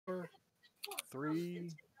Three,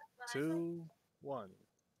 two, one.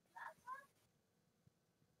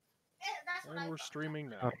 And we're streaming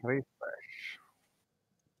now. Refresh.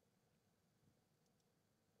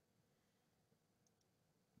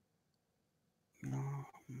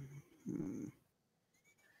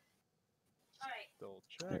 Still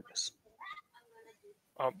There check. it is.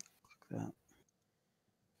 Um, That.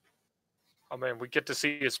 oh man, we get to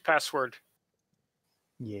see his password.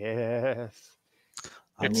 Yes.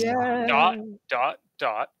 It's Yeah. dot dot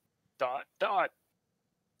dot dot dot.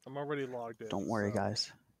 I'm already logged in. Don't worry, so-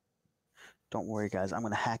 guys. Don't worry, guys. I'm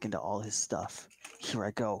gonna hack into all his stuff. Here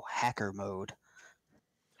I go, hacker mode.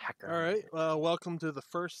 Hacker. All right. Welcome to the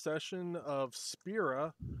first session of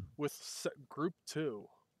Spira with Group 2.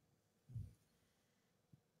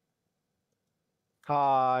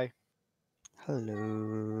 Hi.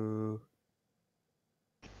 Hello.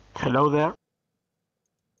 Hello there.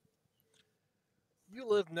 You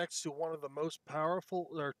live next to one of the most powerful,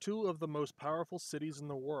 or two of the most powerful cities in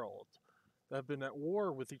the world that have been at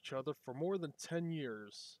war with each other for more than 10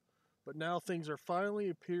 years. But now things are finally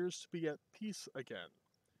appears to be at peace again.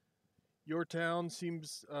 Your town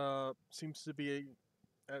seems to be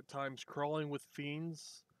at times crawling with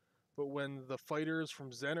fiends, but when the fighters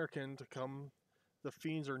from Zanarkand come, the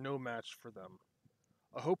fiends are no match for them.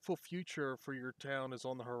 A hopeful future for your town is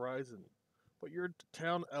on the horizon, but your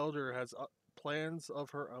town elder has plans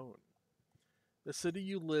of her own. The city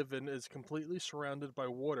you live in is completely surrounded by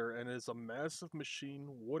water and is a massive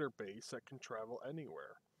machine water base that can travel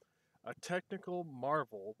anywhere. A technical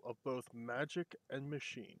marvel of both magic and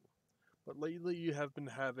machine. But lately you have been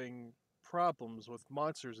having problems with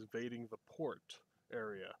monsters invading the port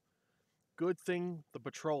area. Good thing the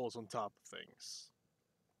patrol is on top of things.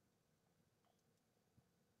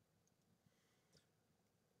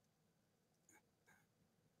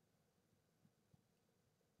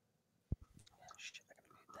 Shit, I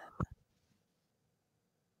gotta read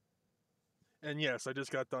that. And yes, I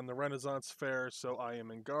just got done the Renaissance Fair, so I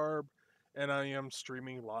am in garb, and I am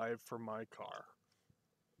streaming live from my car.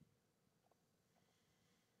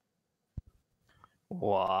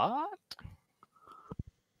 What?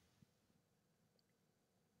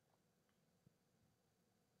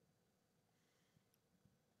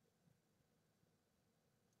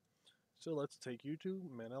 So let's take you to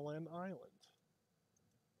Manaland Island.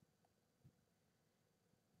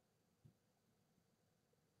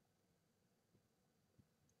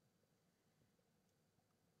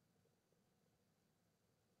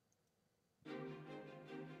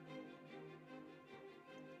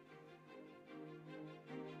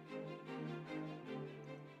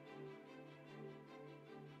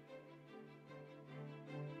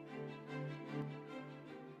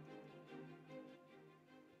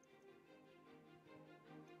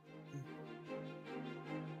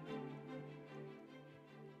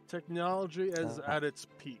 Technology is at its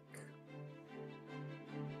peak.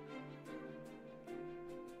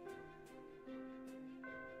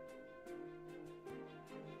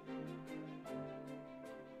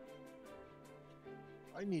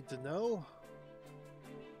 I need to know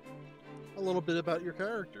a little bit about your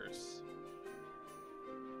characters.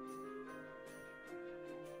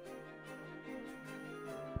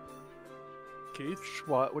 Keith,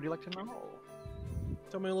 What would you like to know?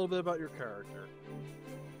 tell me a little bit about your character.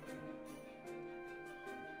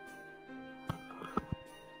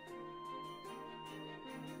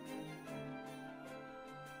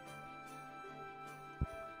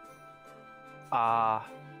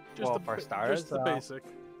 Well, for starters, just the basic.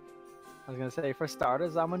 I was gonna say for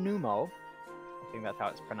starters, I'm a Numo. I think that's how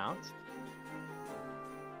it's pronounced.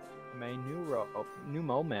 I'm a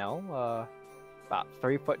Numo male, about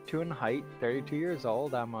 3'2" in height, 32 years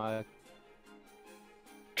old. I'm a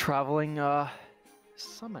traveling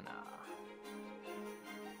summoner.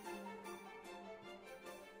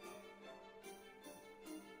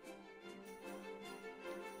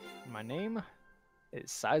 My name is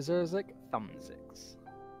Sizerzik Thumbsix.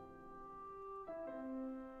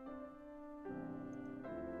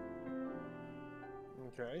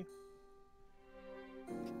 Okay.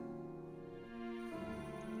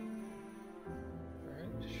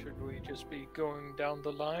 Alright, should we just be going down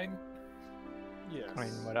the line? Yes. I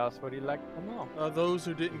mean, what else would you like to know? Those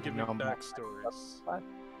who didn't give me No more. backstories.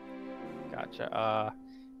 Gotcha.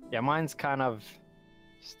 Yeah, mine's kind of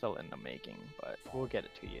still in the making, but we'll get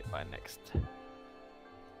it to you by next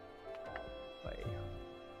play.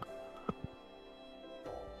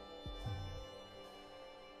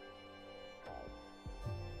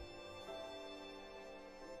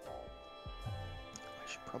 I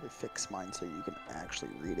should probably fix mine so you can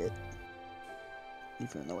actually read it,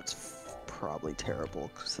 even though it's probably terrible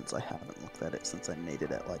since I haven't looked at it since I made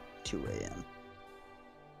it at like 2 a.m.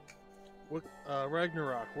 What,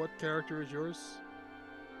 Ragnarok, what character is yours?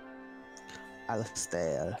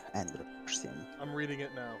 Alistair Anderson. I'm reading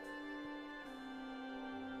it now.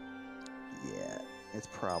 Yeah, it's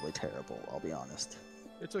probably terrible, I'll be honest.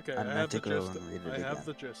 It's okay. I I have meant the to go gist. and read it I have again.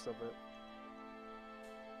 the gist of it.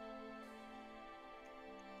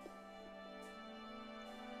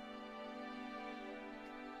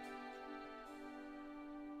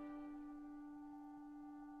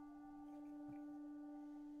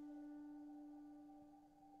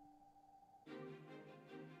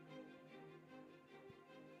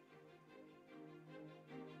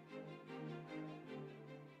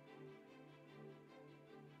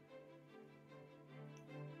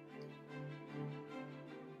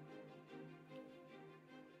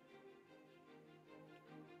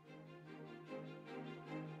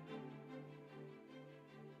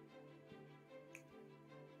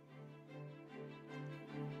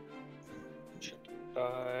 Should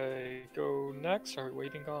I go next? Are we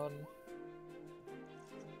waiting on?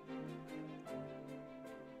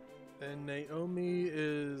 And Naomi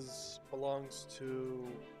belongs to.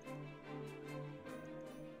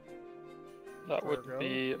 That would Virgo?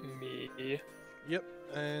 be me. Yep.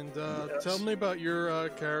 And Yes. tell me about your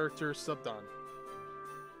character, Subdon.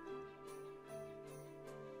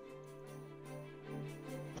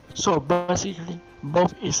 So basically,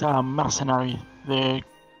 Bob is a mercenary, the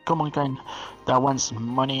common kind that wants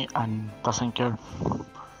money and doesn't care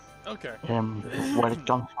Okay. where it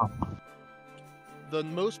comes from. The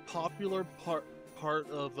most popular part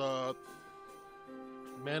of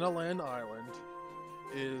Manaland Island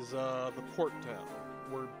is the port town,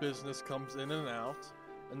 where business comes in and out.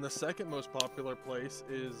 And the second most popular place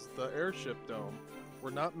is the airship dome,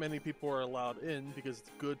 where not many people are allowed in because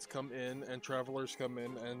goods come in and travelers come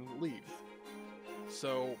in and leave.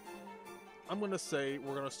 So, I'm going to say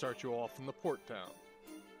we're going to start you off in the port town.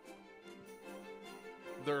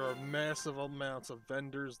 There are massive amounts of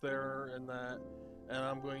vendors there and that, and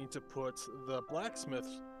I'm going to put the blacksmith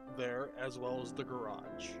there as well as the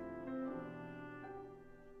garage.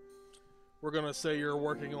 We're going to say you're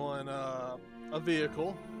working on a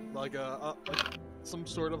vehicle, like some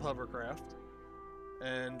sort of hovercraft,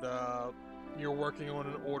 and you're working on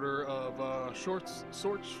an order of short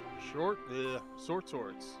swords. Yeah,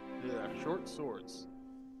 short swords.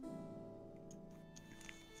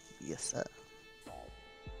 Yes, sir.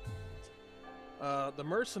 The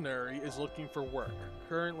mercenary is looking for work.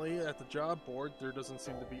 Currently, at the job board, there doesn't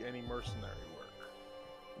seem to be any mercenary work.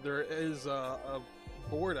 There is a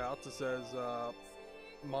board out that says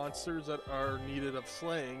monsters that are needed of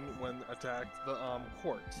slaying when attacked the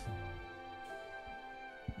port.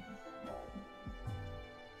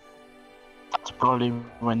 That's probably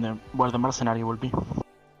where the mercenary will be.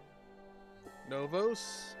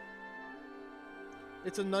 Novos,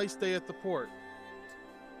 it's a nice day at the port.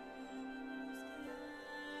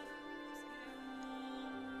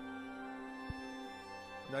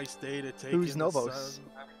 Nice day to take Who's in Novos? the sun.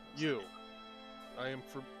 You. I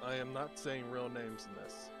am not saying real names in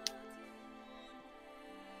this.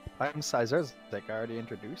 I'm Sizers. Like I already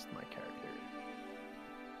introduced my character.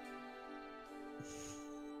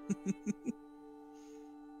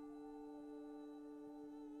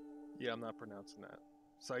 Yeah, I'm not pronouncing that.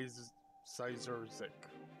 Sizerzik.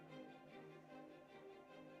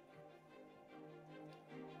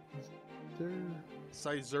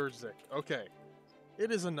 Sizerzik. Okay.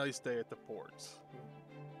 It is a nice day at the port.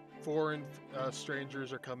 Foreign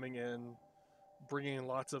strangers are coming in, bringing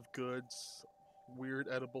lots of goods, weird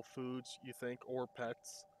edible foods, you think, or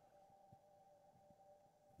pets.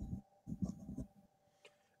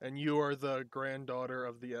 And you are the granddaughter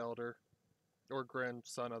of the elder, or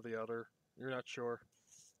grandson of the elder. You're not sure.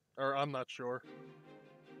 Or I'm not sure.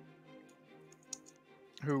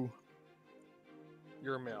 Who?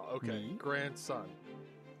 You're male. Okay. Me? Grandson.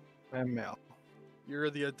 I'm male. You're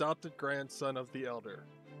the adopted grandson of the elder.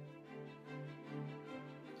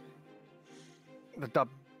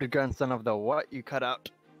 The grandson of the what? You cut out.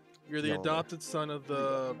 You're the The elder. adopted son of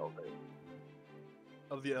the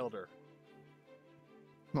elder.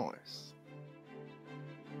 Nice.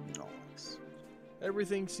 Nice.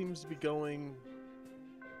 Everything seems to be going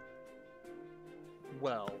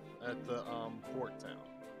well at the port town.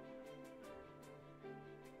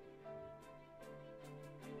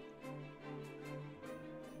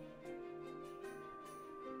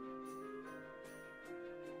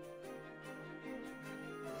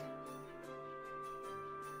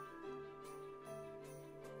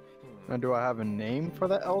 Now, do I have a name for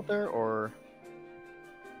the elder, or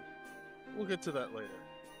We'll get to that later.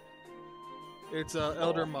 It's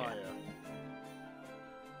Elder Okay. Maya.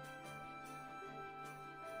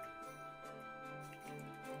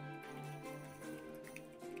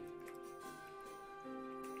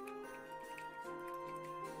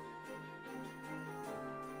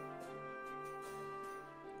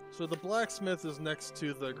 So the blacksmith is next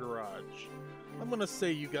to the garage. I'm gonna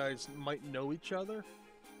say you guys might know each other.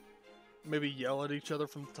 Maybe yell at each other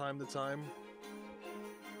from time to time.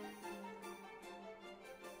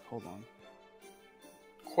 Hold on.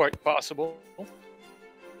 Quite possible.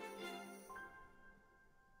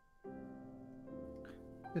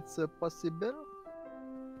 It's a possible.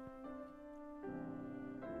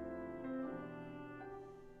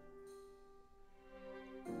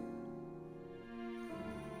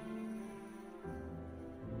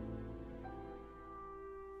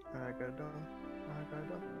 I got done.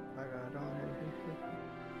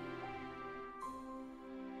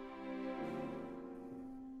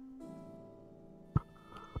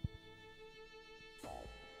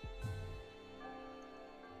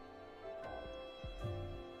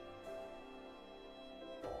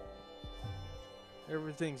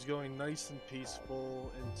 Everything's going nice and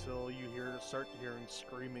peaceful until you start hearing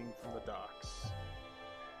screaming from the docks.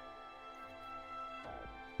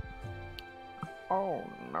 Oh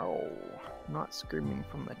no, not screaming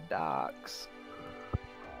from the docks.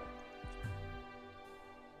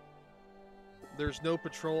 There's no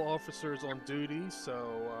patrol officers on duty,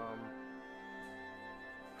 so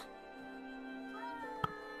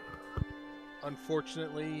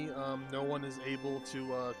unfortunately, no one is able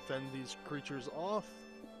to fend these creatures off.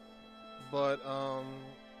 But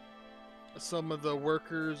some of the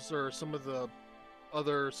workers or some of the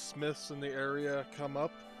other smiths in the area come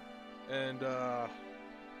up and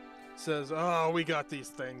says, "Oh, we got these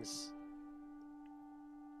things."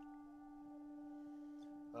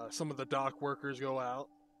 Some of the dock workers go out.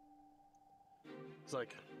 It's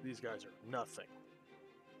like, these guys are nothing.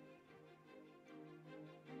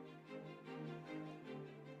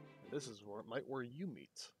 This is where you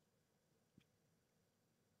meet.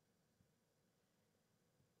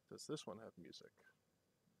 Does this one have music?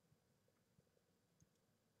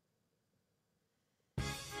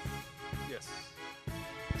 Yes.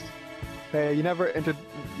 Hey, you never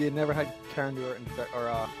had Karen do her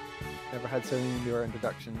never had Celine do her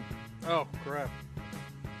introduction. Oh, crap.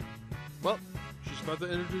 Well, she's about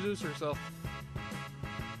to introduce herself.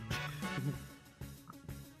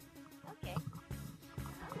 Okay.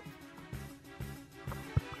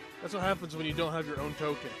 That's what happens when you don't have your own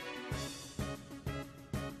token.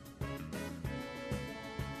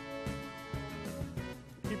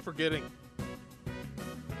 Keep forgetting.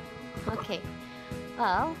 Okay.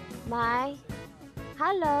 Well,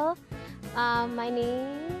 hello. My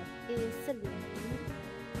name is Celine.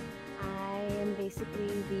 I am basically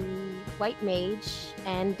the white mage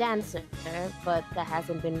and dancer, but that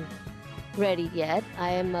hasn't been ready yet.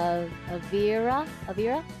 I am a Vera.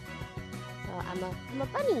 So I'm a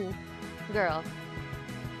bunny girl,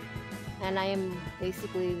 and I am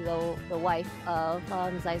basically the wife of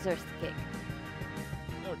Zyzerski.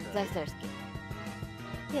 Okay. Zyzerski.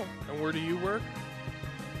 Yeah. And where do you work?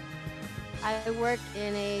 I work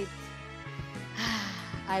in a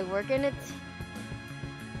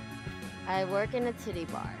titty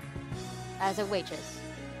bar as a waitress.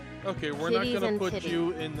 Okay, we're not Titties gonna and put titty.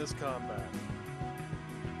 you in this combat.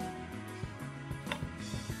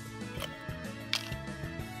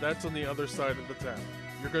 That's on the other side of the town.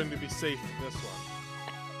 You're going to be safe in this one.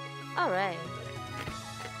 All right.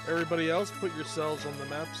 Everybody else, put yourselves on the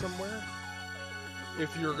map somewhere.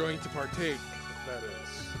 If you're going to partake, that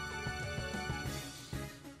is.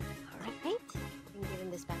 All right. I'm giving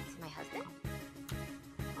this back to my husband.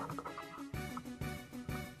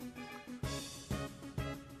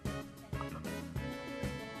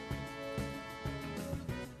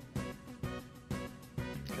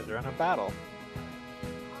 Because they're in a battle.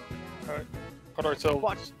 Alright. Put ourselves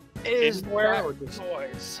What is anywhere that or just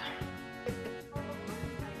noise?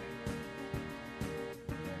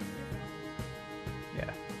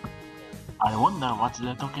 Yeah. I wonder what's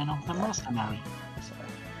the token of the mercenary.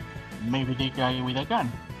 Maybe the guy with a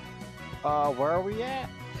gun. Where are we at?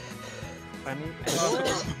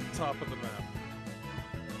 Top of the map.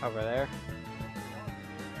 Over there.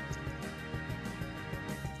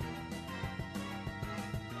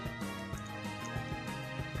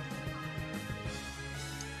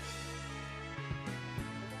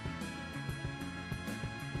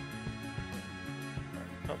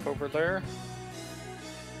 up over there.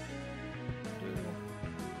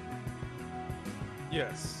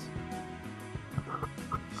 Yes.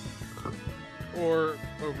 Or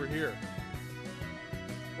over here.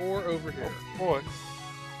 or over here. Oh boy.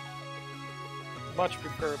 Much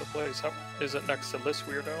prefer the place that isn't next to this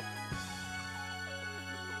weirdo.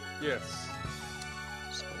 Yes.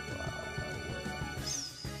 So, where on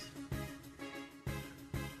this?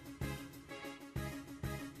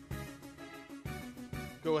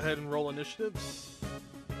 Go ahead and roll initiative.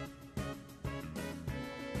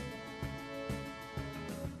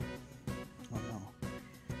 Oh no.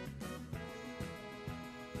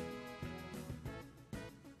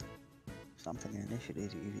 Something in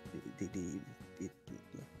initiative.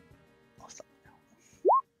 I'll stop now.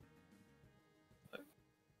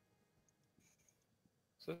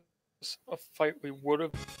 So it's a fight we would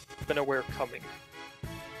have been aware coming.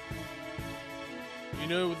 You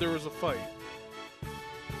know there was a fight.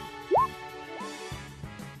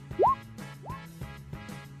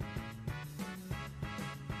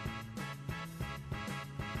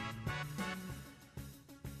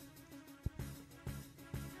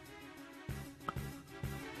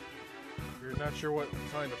 You're not sure what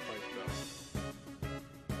kind of fight, though.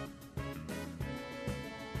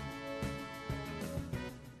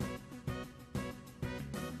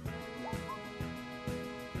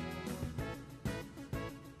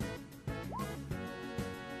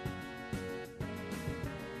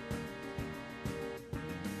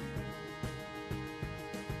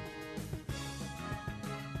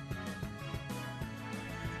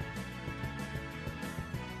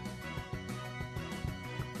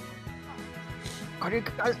 Could you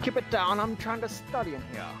guys keep it down? I'm trying to study in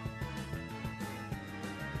here.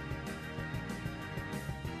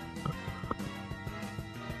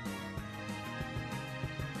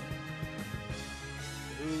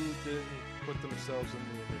 Who didn't put themselves in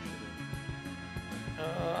the initiative?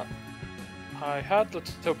 I had the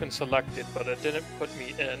token selected, but it didn't put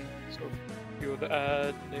me in. So if you would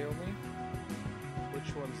add Naomi.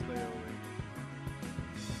 Which one's Naomi?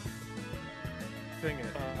 Ping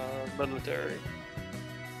it. Military.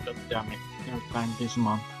 Damn it. Your time this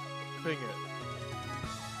month. Ping it.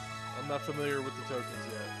 I'm not familiar with the tokens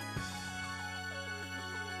yet.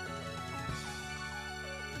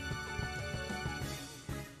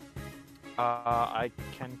 I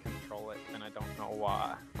can control it, and I don't know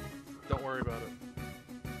why. Don't worry about it.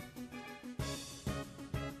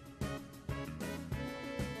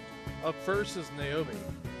 Up first is Naomi.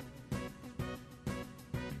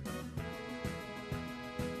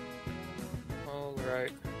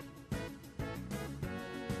 Alright.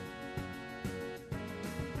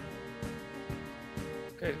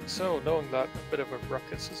 Okay, so knowing that a bit of a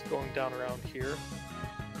ruckus is going down around here,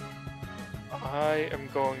 I am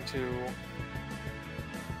going to...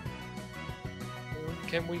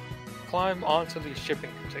 Can we climb onto these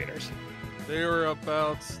shipping containers? They are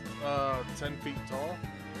about 10 feet tall.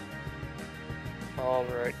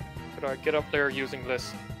 Alright. Could I get up there using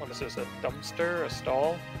this, what is this, a dumpster, a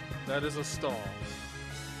stall? That is a stall.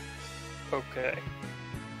 Okay. I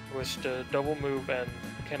wish to double move, and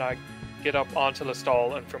can I get up onto the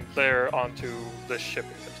stall and from there onto the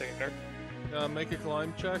shipping container? Make a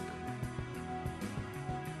climb check.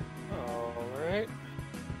 Alright.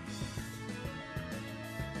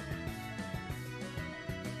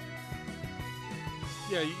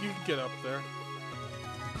 Yeah, you can get up there.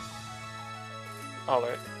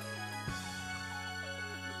 Alright.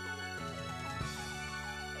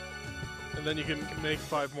 And then you can make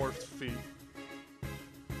 5 more feet.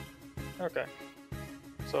 Okay.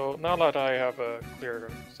 So now that I have a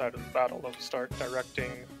clear side of the battle, I'll start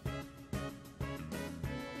directing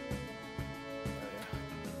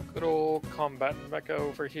a good old combat mecha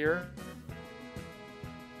over here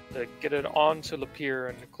to get it onto the pier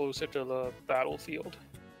and closer to the battlefield,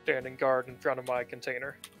 standing guard in front of my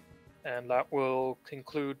container. And that will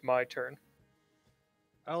conclude my turn.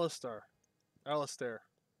 Alistair.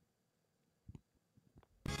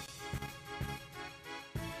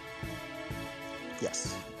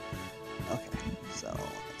 Yes. Okay, so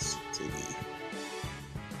let's see.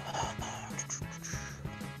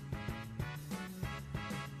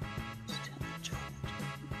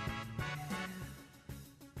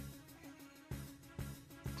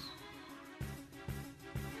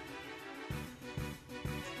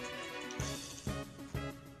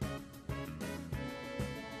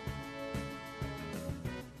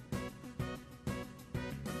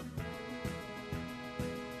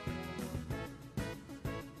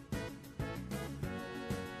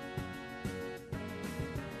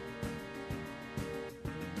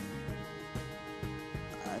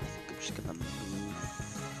 I think I'm just gonna move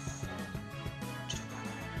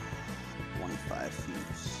 25 feet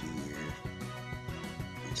here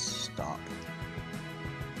and stop.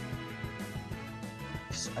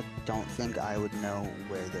 So I don't think I would know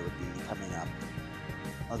where they would be coming up,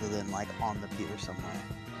 other than like on the pier somewhere.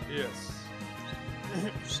 Yes.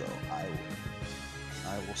 So I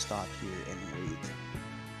will stop here and wait.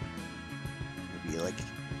 Maybe like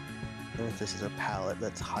if this is a pallet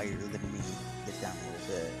that's higher than me, get down a little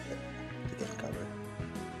bit to get in cover.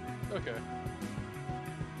 Okay.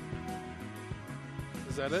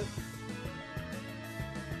 Is that it?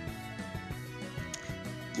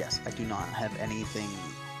 Yes, I do not have anything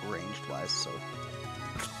ranged wise, so.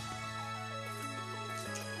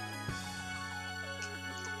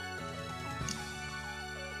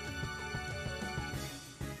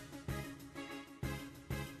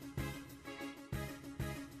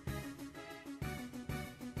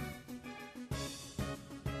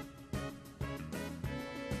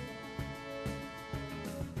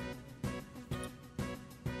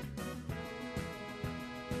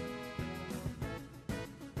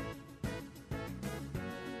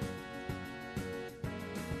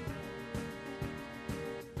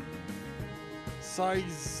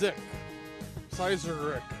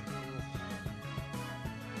 Sizeric.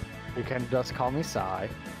 You can just call me Sai.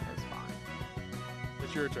 That's fine.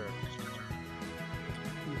 It's your turn.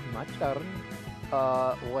 My turn. It's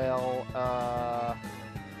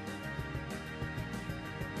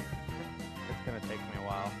gonna take me a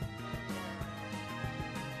while.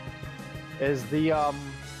 Is the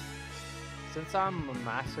since I'm a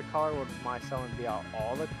master caller, would my summon be out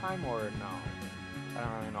all the time or no? I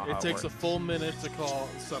don't really know how It takes a works. full minute to call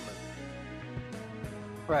summon.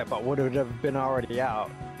 Right, but would it have been already out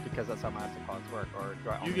because that's how master callers work, or do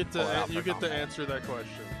I You only get pull it to out you for get to combat? answer that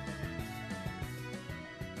question.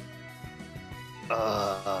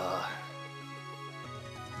 I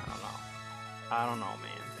don't know. I don't know, man.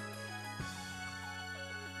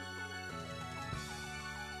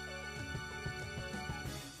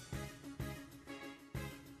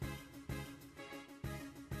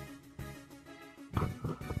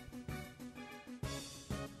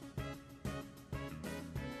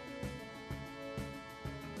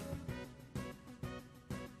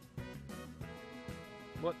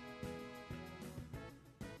 What?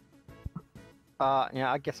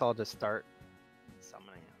 Yeah, I guess I'll just start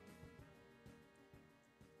summoning it.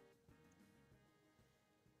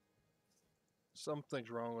 Something's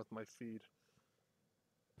wrong with my feed.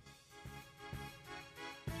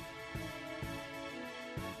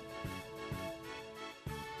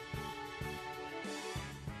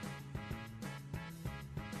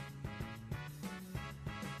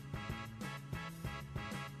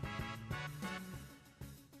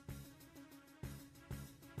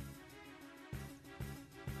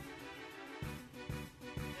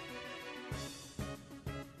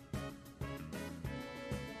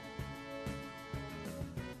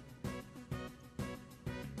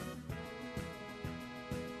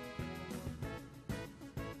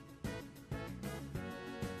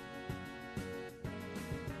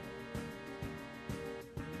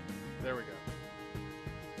 There we go.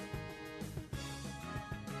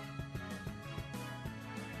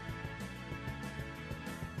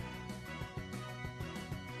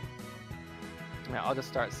 Yeah, I'll just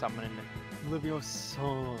start summoning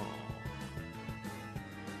Leviosa.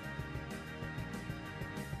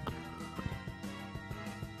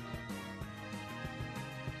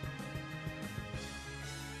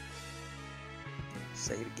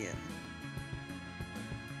 Say it again.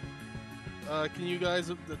 Can you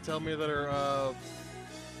guys tell me that are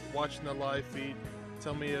watching the live feed?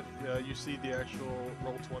 Tell me if you see the actual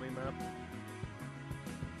Roll20 map.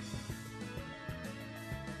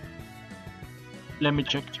 Let me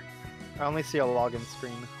check. I only see a login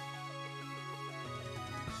screen.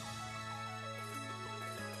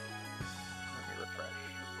 Let me refresh.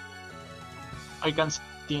 I can see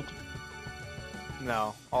it.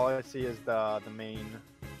 No, all I see is the main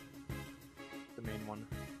one.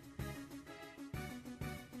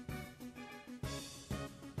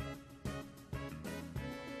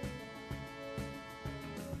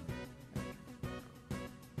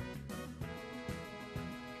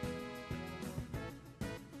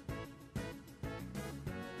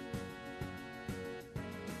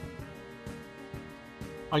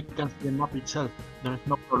 I can see the map itself. There is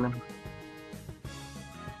no problem.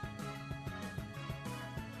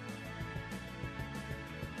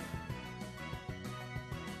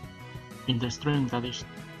 In the stream, that is.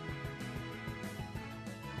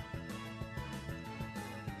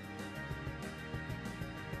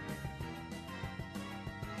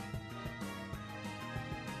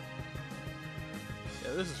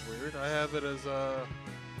 Yeah, this is weird. I have it as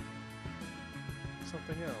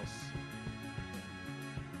something else.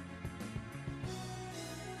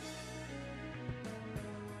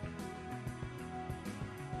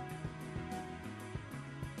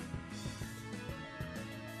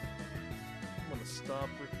 stop.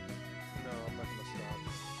 No, I'm not gonna stop.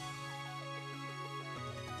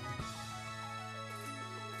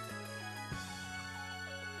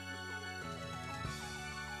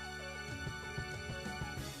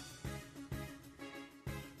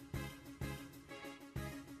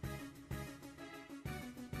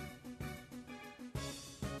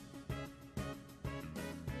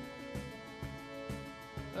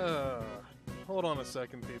 Hold on a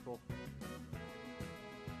second, people.